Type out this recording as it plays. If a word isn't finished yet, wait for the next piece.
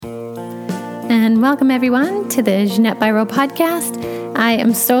and welcome everyone to the Jeanette Biro podcast. I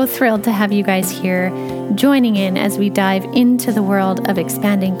am so thrilled to have you guys here joining in as we dive into the world of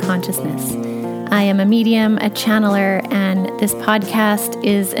expanding consciousness. I am a medium, a channeler, and this podcast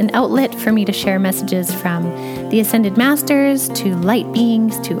is an outlet for me to share messages from the Ascended Masters to light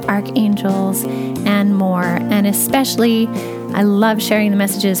beings to archangels and more. And especially, I love sharing the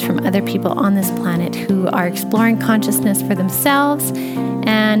messages from other people on this planet who are exploring consciousness for themselves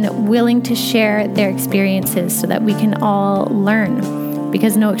and willing to share their experiences so that we can all learn,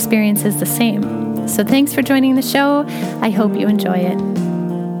 because no experience is the same. So thanks for joining the show. I hope you enjoy it.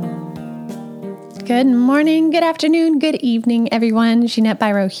 Good morning, good afternoon, good evening, everyone. Jeanette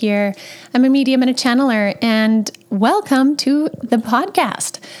Biro here. I'm a medium and a channeler, and welcome to the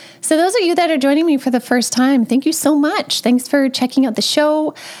podcast. So those of you that are joining me for the first time, thank you so much. Thanks for checking out the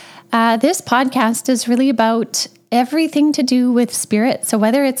show. This podcast is really about everything to do with spirit. So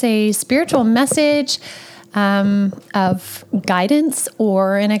whether it's a spiritual message of guidance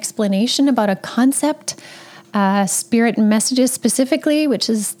or an explanation about a concept, spirit messages specifically, which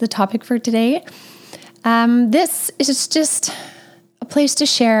is the topic for today, this is just a place to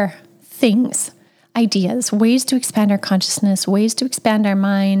share things, ideas, ways to expand our consciousness, ways to expand our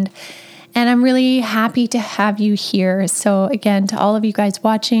mind. And I'm really happy to have you here. So again, to all of you guys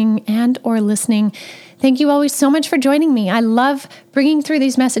watching and or listening, thank you always so much for joining me. I love bringing through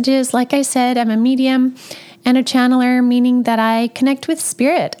these messages. Like I said, I'm a medium and a channeler, meaning that I connect with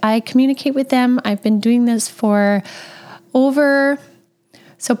spirit. I communicate with them. I've been doing this for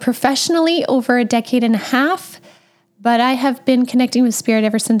professionally over a decade and a half, but I have been connecting with spirit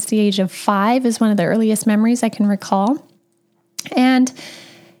ever since the age of 5 is one of the earliest memories I can recall. And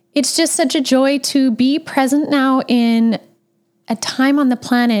it's just such a joy to be present now in a time on the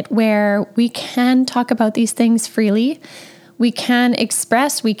planet where we can talk about these things freely. We can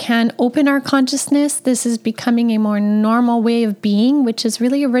express, we can open our consciousness. This is becoming a more normal way of being, which is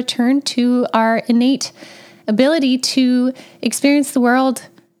really a return to our innate ability to experience the world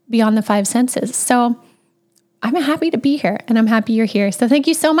beyond the 5 senses. So I'm happy to be here, and I'm happy you're here. So thank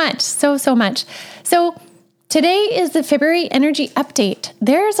you so much, so much. So today is the February energy update.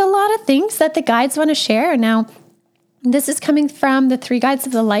 There's a lot of things that the guides want to share. Now, this is coming from the 3 guides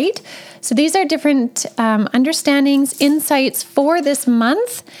of the light. So these are different understandings, insights for this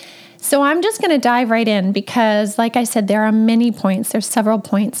month. So I'm just going to dive right in because, like I said, there are many points. There's several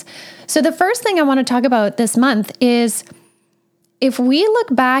points. So the first thing I want to talk about this month is, if we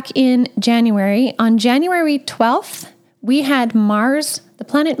look back in January, on January 12th, we had Mars, the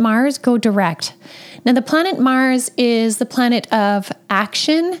planet Mars, go direct. Now, the planet Mars is the planet of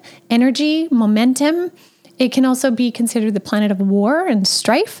action, energy, momentum. It can also be considered the planet of war and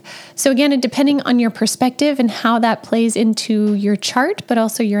strife. So again, depending on your perspective and how that plays into your chart, but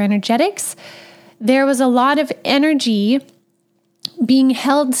also your energetics, there was a lot of energy being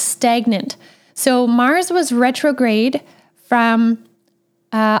held stagnant. So Mars was retrograde from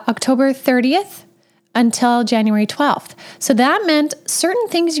October 30th until January 12th. So that meant certain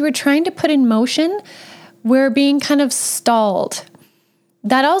things you were trying to put in motion were being kind of stalled.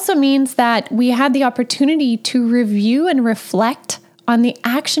 That also means that we had the opportunity to review and reflect on the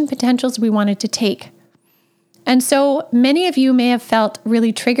action potentials we wanted to take. And so many of you may have felt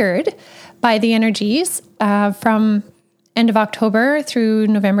really triggered by the energies from end of October through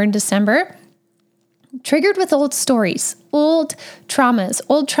November and December, triggered with old stories, old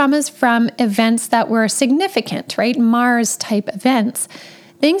traumas from events that were significant, right? Mars type events,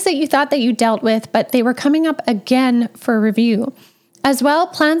 things that you thought that you dealt with, but they were coming up again for review. As well,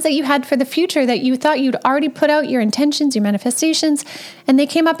 plans that you had for the future that you thought you'd already put out, your intentions, your manifestations, and they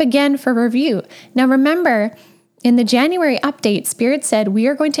came up again for review. Now remember, in the January update, Spirit said, we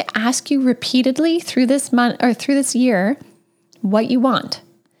are going to ask you repeatedly through this month or through this year what you want.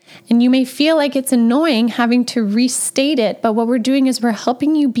 And you may feel like it's annoying having to restate it, but what we're doing is we're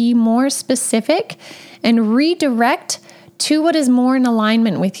helping you be more specific and redirect to what is more in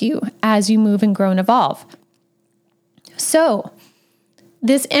alignment with you as you move and grow and evolve. So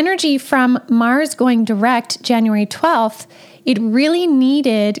this energy from Mars going direct January 12th, it really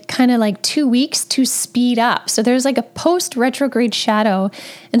needed kind of like 2 weeks to speed up. So there's like a post-retrograde shadow.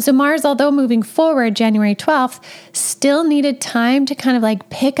 And so Mars, although moving forward January 12th, still needed time to kind of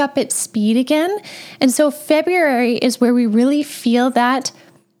like pick up its speed again. And so February is where we really feel that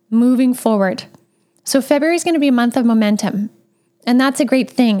moving forward. So February is going to be a month of momentum. And that's a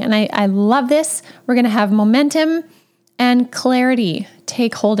great thing. And I love this. We're going to have momentum and clarity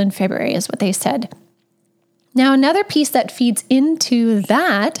take hold in February is what they said. Now, another piece that feeds into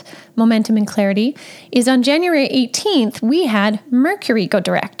that momentum and clarity is on January 18th, we had Mercury go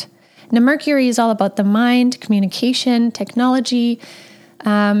direct. Now, Mercury is all about the mind, communication, technology.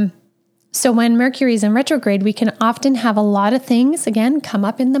 So when Mercury is in retrograde, we can often have a lot of things, again, come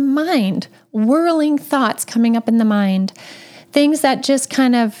up in the mind, whirling thoughts coming up in the mind, things that just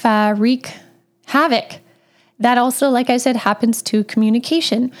kind of wreak havoc. That also, like I said, happens to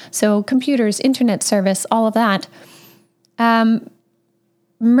communication. So computers, internet service, all of that.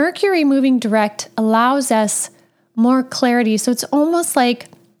 Mercury moving direct allows us more clarity. So it's almost like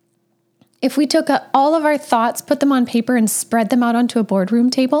if we took all of our thoughts, put them on paper and spread them out onto a boardroom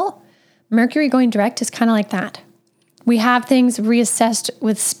table, Mercury going direct is kind of like that. We have things reassessed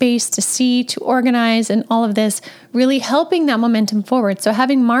with space to see, to organize, and all of this really helping that momentum forward. So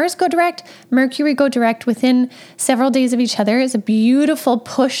having Mars go direct, Mercury go direct within several days of each other is a beautiful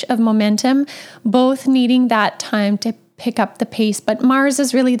push of momentum, both needing that time to pick up the pace. But Mars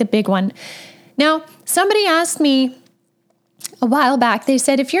is really the big one. Now, somebody asked me a while back, they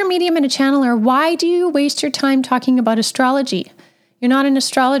said, if you're a medium and a channeler, why do you waste your time talking about astrology? You're not an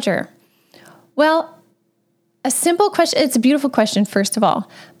astrologer. Well, a simple question, it's a beautiful question, first of all,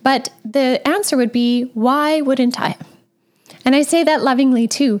 but the answer would be, why wouldn't I? And I say that lovingly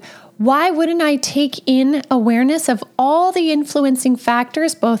too. Why wouldn't I take in awareness of all the influencing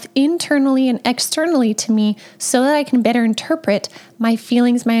factors, both internally and externally to me, so that I can better interpret my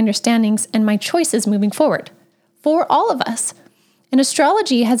feelings, my understandings, and my choices moving forward for all of us? And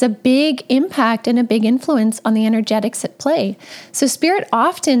astrology has a big impact and a big influence on the energetics at play. So Spirit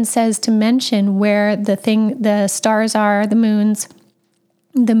often says to mention where the stars are, the moons,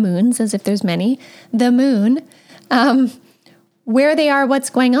 as if there's many, the moon, where they are, what's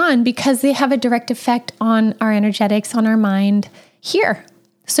going on, because they have a direct effect on our energetics, on our mind here.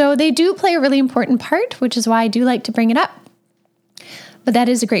 So they do play a really important part, which is why I do like to bring it up. But that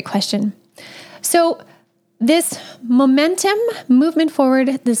is a great question. So this momentum, movement forward,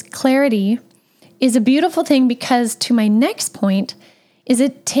 this clarity is a beautiful thing because to my next point is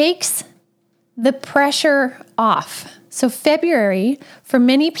it takes the pressure off. So February, for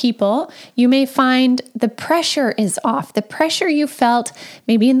many people, you may find the pressure is off. The pressure you felt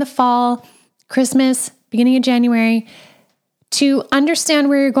maybe in the fall, Christmas, beginning of January, to understand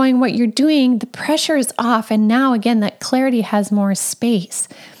where you're going, what you're doing, the pressure is off. And now again, that clarity has more space.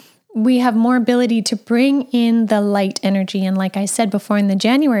 We have more ability to bring in the light energy. And like I said before in the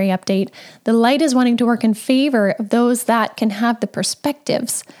January update, the light is wanting to work in favor of those that can have the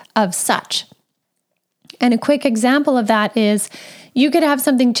perspectives of such. And a quick example of that is you could have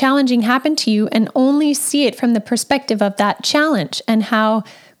something challenging happen to you and only see it from the perspective of that challenge and how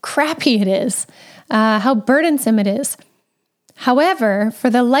crappy it is, how burdensome it is. However, for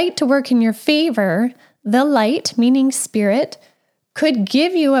the light to work in your favor, the light, meaning Spirit, could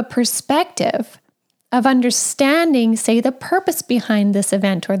give you a perspective of understanding, say, the purpose behind this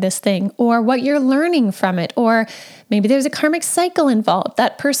event or this thing, or what you're learning from it, or maybe there's a karmic cycle involved.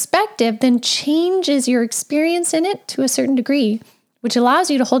 That perspective then changes your experience in it to a certain degree, which allows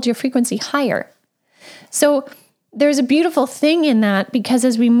you to hold your frequency higher. So there's a beautiful thing in that, because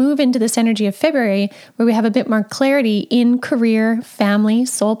as we move into this energy of February, where we have a bit more clarity in career, family,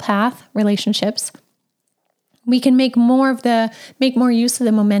 soul path, relationships, we can make more use of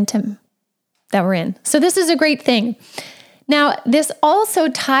the momentum that we're in. So this is a great thing. Now, this also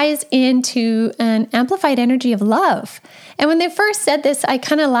ties into an amplified energy of love. And when they first said this, I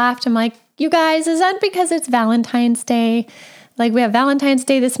kind of laughed. I'm like, you guys, is that because it's Valentine's Day? Like we have Valentine's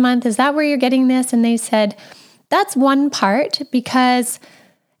Day this month. Is that where you're getting this? And they said, that's one part, because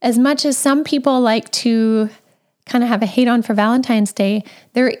as much as some people like to kind of have a hate on for Valentine's Day,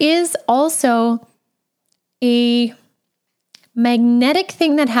 there is also a magnetic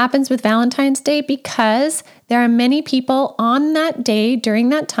thing that happens with Valentine's Day, because there are many people on that day during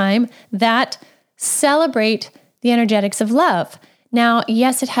that time that celebrate the energetics of love. Now,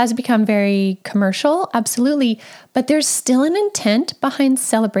 yes, it has become very commercial, absolutely, but there's still an intent behind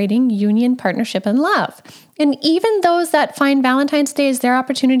celebrating union, partnership, and love. And even those that find Valentine's Day as their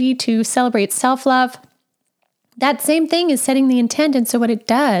opportunity to celebrate self-love, that same thing is setting the intent. And so what it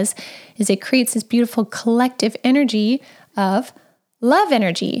does is it creates this beautiful collective energy of love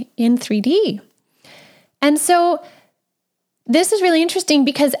energy in 3D. And so this is really interesting,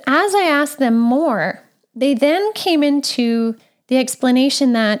 because as I asked them more, they then came into the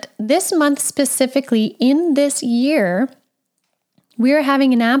explanation that this month specifically in this year, we are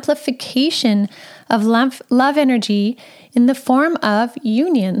having an amplification of love energy in the form of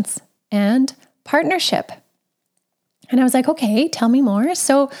unions and partnership. And I was like, okay, tell me more.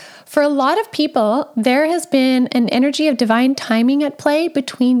 So for a lot of people, there has been an energy of divine timing at play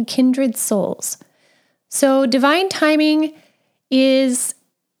between kindred souls. So divine timing is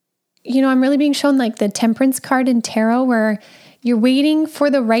I'm really being shown like the Temperance card in tarot, where you're waiting for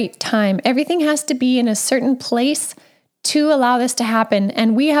the right time. Everything has to be in a certain place to allow this to happen.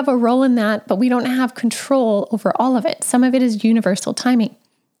 And we have a role in that, but we don't have control over all of it. Some of it is universal timing.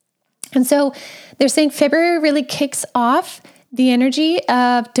 And so they're saying February really kicks off the energy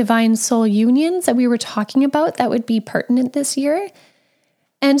of divine soul unions that we were talking about that would be pertinent this year.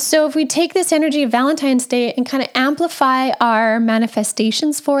 And so if we take this energy of Valentine's Day and kind of amplify our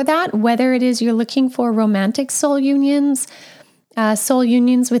manifestations for that, whether it is you're looking for romantic soul unions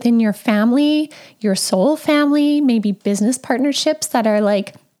within your family, your soul family, maybe business partnerships that are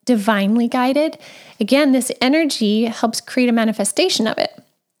like divinely guided. Again, this energy helps create a manifestation of it.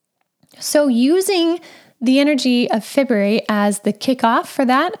 So using the energy of February as the kickoff for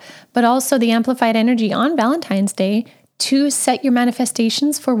that, but also the amplified energy on Valentine's Day to set your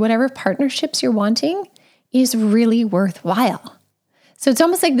manifestations for whatever partnerships you're wanting is really worthwhile. So it's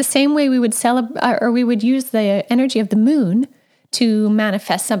almost like the same way we would celebrate, or we would use the energy of the moon to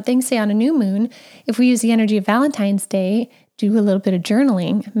manifest something, say on a new moon. If we use the energy of Valentine's Day, do a little bit of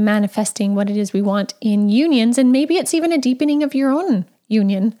journaling, manifesting what it is we want in unions, and maybe it's even a deepening of your own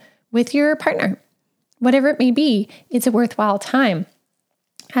union with your partner. Whatever it may be, it's a worthwhile time.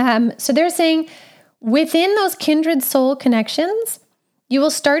 So they're saying within those kindred soul connections, you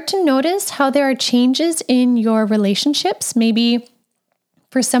will start to notice how there are changes in your relationships. Maybe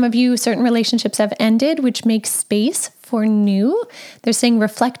for some of you, certain relationships have ended, which makes space for new. They're saying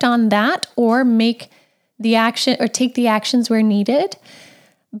reflect on that or make the action or take the actions where needed.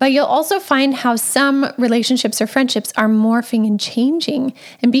 But you'll also find how some relationships or friendships are morphing and changing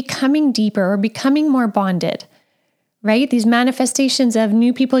and becoming deeper or becoming more bonded, right? These manifestations of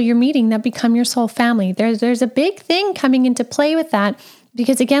new people you're meeting that become your soul family. There's a big thing coming into play with that.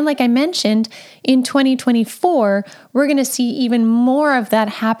 Because again, like I mentioned, in 2024, we're going to see even more of that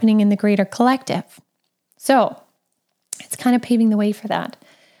happening in the greater collective. So it's kind of paving the way for that.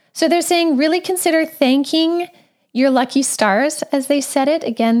 So they're saying really consider thanking your lucky stars, as they said it.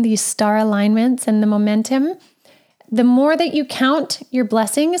 Again, these star alignments and the momentum. The more that you count your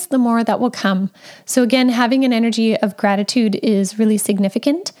blessings, the more that will come. So again, having an energy of gratitude is really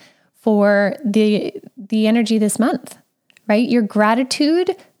significant for the energy this month. Right? Your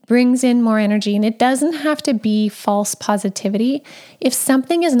gratitude brings in more energy, and it doesn't have to be false positivity. If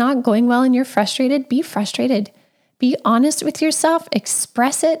something is not going well and you're frustrated, be frustrated. Be honest with yourself,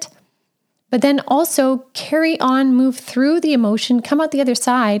 express it, but then also carry on, move through the emotion, come out the other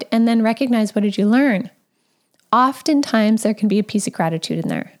side, and then recognize, what did you learn? Oftentimes there can be a piece of gratitude in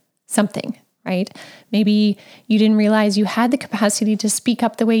there, something. Right? Maybe you didn't realize you had the capacity to speak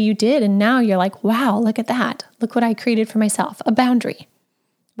up the way you did. And now you're like, wow, look at that. Look what I created for myself, a boundary,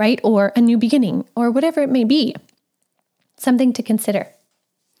 right? Or a new beginning, or whatever it may be. Something to consider.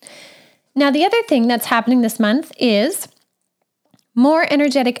 Now, the other thing that's happening this month is more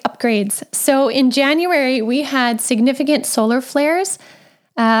energetic upgrades. So in January, we had significant solar flares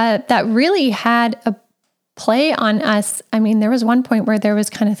that really had a play on us. I mean, there was one point where there was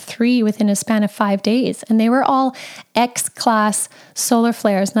kind of 3 within a span of 5 days, and they were all X-class solar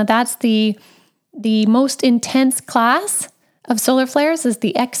flares. Now that's the most intense class of solar flares is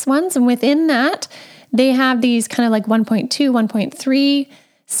the X ones. And within that, they have these kind of like 1.2, 1.3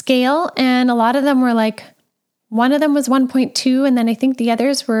 scale. And a lot of them were like, one of them was 1.2. And then I think the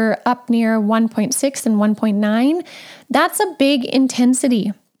others were up near 1.6 and 1.9. That's a big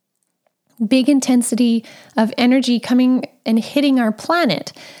intensity of energy coming and hitting our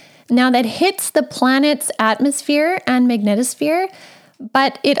planet. Now that hits the planet's atmosphere and magnetosphere,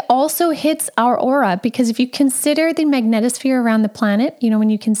 but it also hits our aura, because if you consider the magnetosphere around the planet,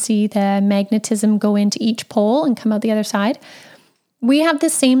 when you can see the magnetism go into each pole and come out the other side, we have the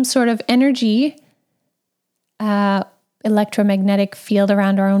same sort of energy, electromagnetic field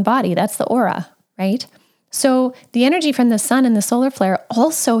around our own body. That's the aura, right? So the energy from the sun and the solar flare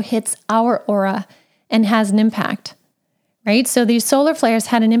also hits our aura and has an impact, right? So these solar flares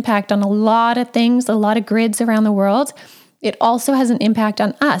had an impact on a lot of things, a lot of grids around the world. It also has an impact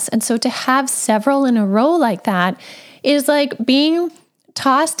on us. And so to have several in a row like that is like being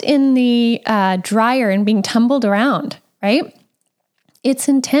tossed in the dryer and being tumbled around, right? It's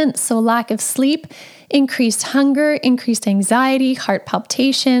intense. So lack of sleep, increased hunger, increased anxiety, heart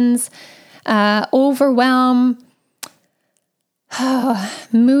palpitations, overwhelm,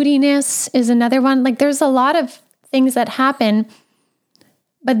 moodiness is another one. Like there's a lot of things that happen,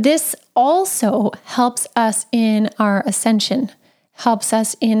 but this also helps us in our ascension, helps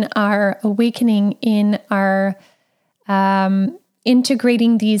us in our awakening, in our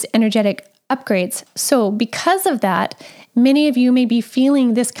integrating these energetic upgrades. So because of that, many of you may be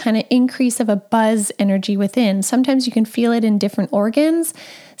feeling this kind of increase of a buzz energy within. Sometimes you can feel it in different organs,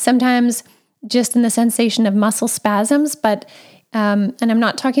 sometimes just in the sensation of muscle spasms, but and I'm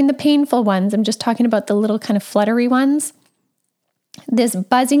not talking the painful ones, I'm just talking about the little kind of fluttery ones. This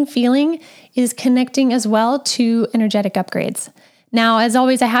buzzing feeling is connecting as well to energetic upgrades. Now, as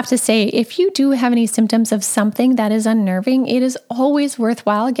always, I have to say, if you do have any symptoms of something that is unnerving, it is always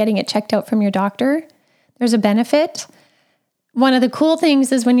worthwhile getting it checked out from your doctor. There's a benefit. One of the cool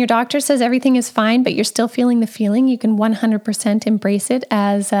things is when your doctor says everything is fine, but you're still feeling the feeling, you can 100% embrace it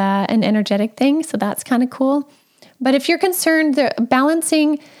as an energetic thing. So that's kind of cool. But if you're concerned,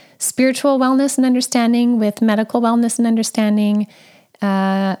 balancing spiritual wellness and understanding with medical wellness and understanding,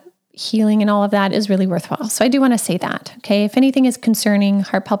 healing and all of that is really worthwhile. So I do want to say that, okay? If anything is concerning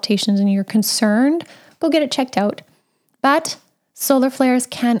heart palpitations and you're concerned, go get it checked out. But solar flares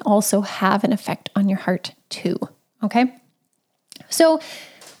can also have an effect on your heart too, okay? So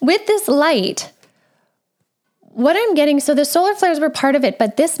with this light, what I'm getting, so the solar flares were part of it,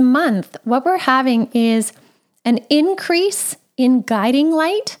 but this month, what we're having is an increase in guiding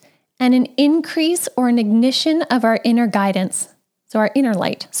light and an increase or an ignition of our inner guidance. So our inner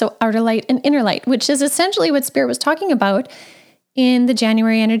light, so outer light and inner light, which is essentially what Spirit was talking about in the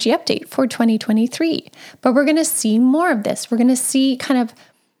January energy update for 2023. But we're going to see more of this. We're going to see kind of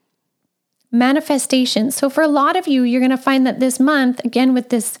manifestations. So for a lot of you, you're going to find that this month, again, with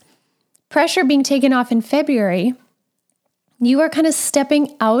this pressure being taken off in February, you are kind of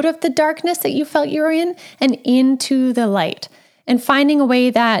stepping out of the darkness that you felt you were in and into the light and finding a way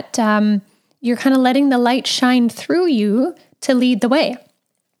that you're kind of letting the light shine through you to lead the way.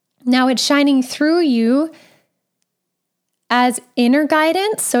 Now it's shining through you as inner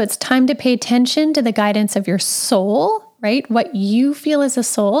guidance. So it's time to pay attention to the guidance of your soul, right? What you feel as a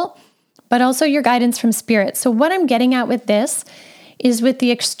soul, but also your guidance from Spirit. So what I'm getting at with this is with the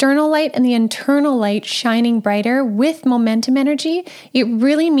external light and the internal light shining brighter with momentum energy, it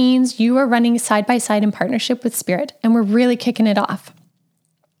really means you are running side by side in partnership with Spirit, and we're really kicking it off.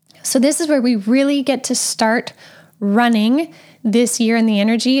 So this is where we really get to start running this year in the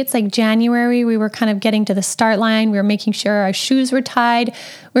energy. It's like January, we were kind of getting to the start line. We were making sure our shoes were tied.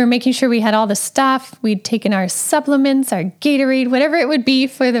 We were making sure we had all the stuff. We'd taken our supplements, our Gatorade, whatever it would be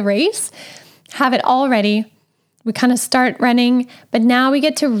for the race, have it all ready. We kind of start running, but now we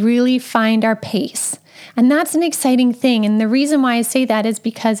get to really find our pace. And that's an exciting thing. And the reason why I say that is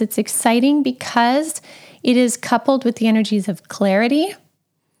because it's exciting because it is coupled with the energies of clarity,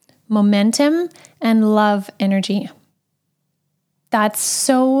 momentum, and love energy. That's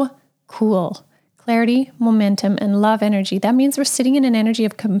so cool. Clarity, momentum, and love energy. That means we're sitting in an energy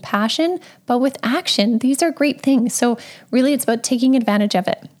of compassion, but with action. These are great things. So really it's about taking advantage of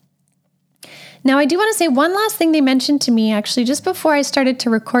it. Now, I do want to say one last thing they mentioned to me actually just before I started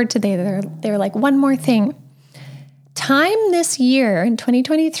to record today. They're like, one more thing. Time this year in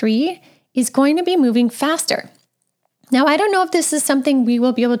 2023 is going to be moving faster. Now, I don't know if this is something we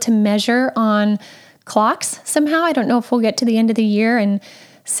will be able to measure on clocks somehow. I don't know if we'll get to the end of the year and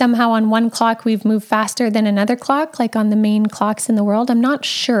somehow on one clock we've moved faster than another clock, like on the main clocks in the world. I'm not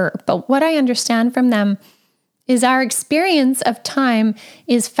sure. But what I understand from them is our experience of time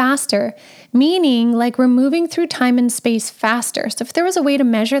is faster, meaning like we're moving through time and space faster. So if there was a way to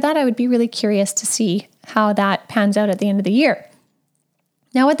measure that, I would be really curious to see how that pans out at the end of the year.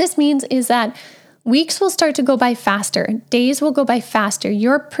 Now, what this means is that weeks will start to go by faster. Days will go by faster.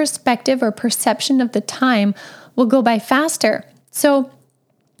 Your perspective or perception of the time will go by faster. So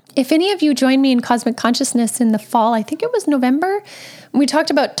if any of you joined me in Cosmic Consciousness in the fall, I think it was November, we talked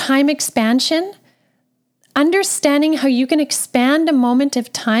about time expansion. Understanding how you can expand a moment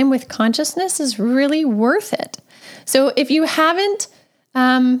of time with consciousness is really worth it. So if you haven't,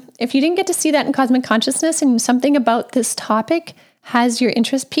 if you didn't get to see that in Cosmic Consciousness and something about this topic has your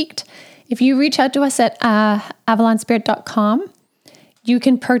interest piqued, if you reach out to us at avalonspirit.com, you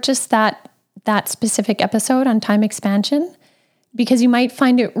can purchase that specific episode on time expansion, because you might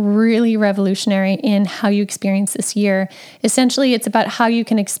find it really revolutionary in how you experience this year. Essentially, it's about how you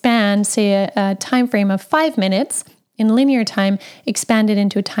can expand, say, a time frame of 5 minutes in linear time, expand it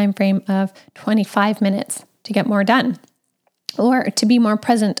into a time frame of 25 minutes to get more done or to be more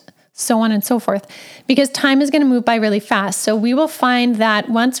present, so on and so forth. Because time is going to move by really fast. So we will find that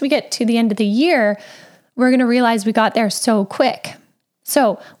once we get to the end of the year, we're going to realize we got there so quick.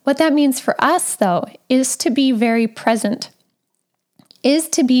 So what that means for us, though, is to be very present, is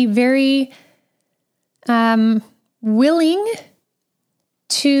to be very willing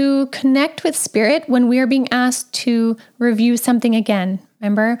to connect with Spirit when we are being asked to review something again.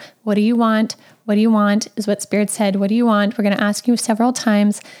 Remember, what do you want? What do you want is what Spirit said. What do you want? We're going to ask you several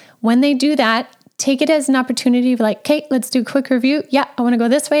times. When they do that, take it as an opportunity of like, okay, let's do a quick review. Yeah, I want to go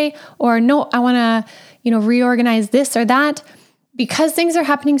this way. Or no, I want to, reorganize this or that. Because things are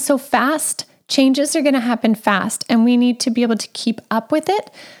happening so fast, changes are going to happen fast, and we need to be able to keep up with it.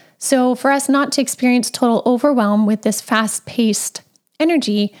 So for us not to experience total overwhelm with this fast-paced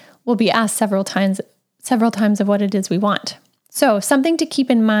energy, we'll be asked several times of what it is we want. So something to keep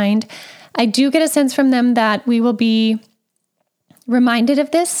in mind. I do get a sense from them that we will be reminded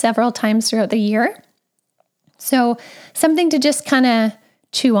of this several times throughout the year. So something to just kind of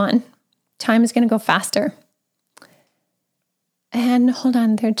chew on. Time is going to go faster. And hold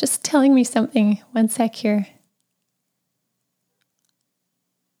on, they're just telling me something. One sec here.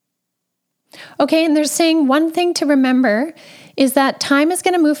 Okay, and they're saying one thing to remember is that time is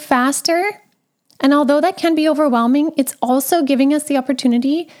going to move faster. And although that can be overwhelming, it's also giving us the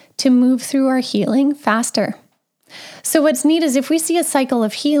opportunity to move through our healing faster. So what's neat is if we see a cycle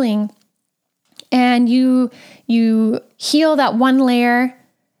of healing and you heal that one layer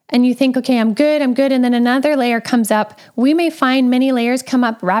and you think, okay, I'm good, and then another layer comes up, we may find many layers come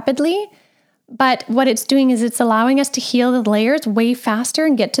up rapidly, but what it's doing is it's allowing us to heal the layers way faster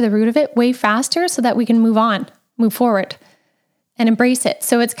and get to the root of it way faster so that we can move forward and embrace it.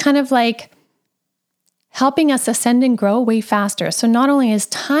 So it's kind of like helping us ascend and grow way faster. So not only is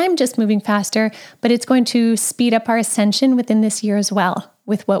time just moving faster, but it's going to speed up our ascension within this year as well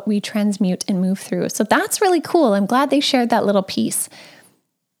with what we transmute and move through. So that's really cool. I'm glad they shared that little piece.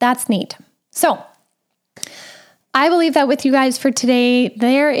 That's neat. So I will leave that with you guys for today.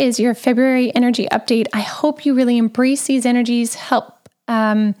 There is your February energy update. I hope you really embrace these energies, help,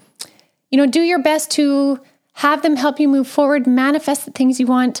 do your best to have them help you move forward, manifest the things you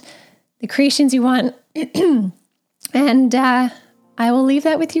want, the creations you want. And I will leave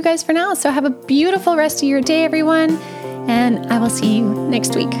that with you guys for now. So have a beautiful rest of your day, everyone. And I will see you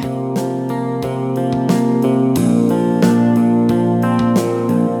next week.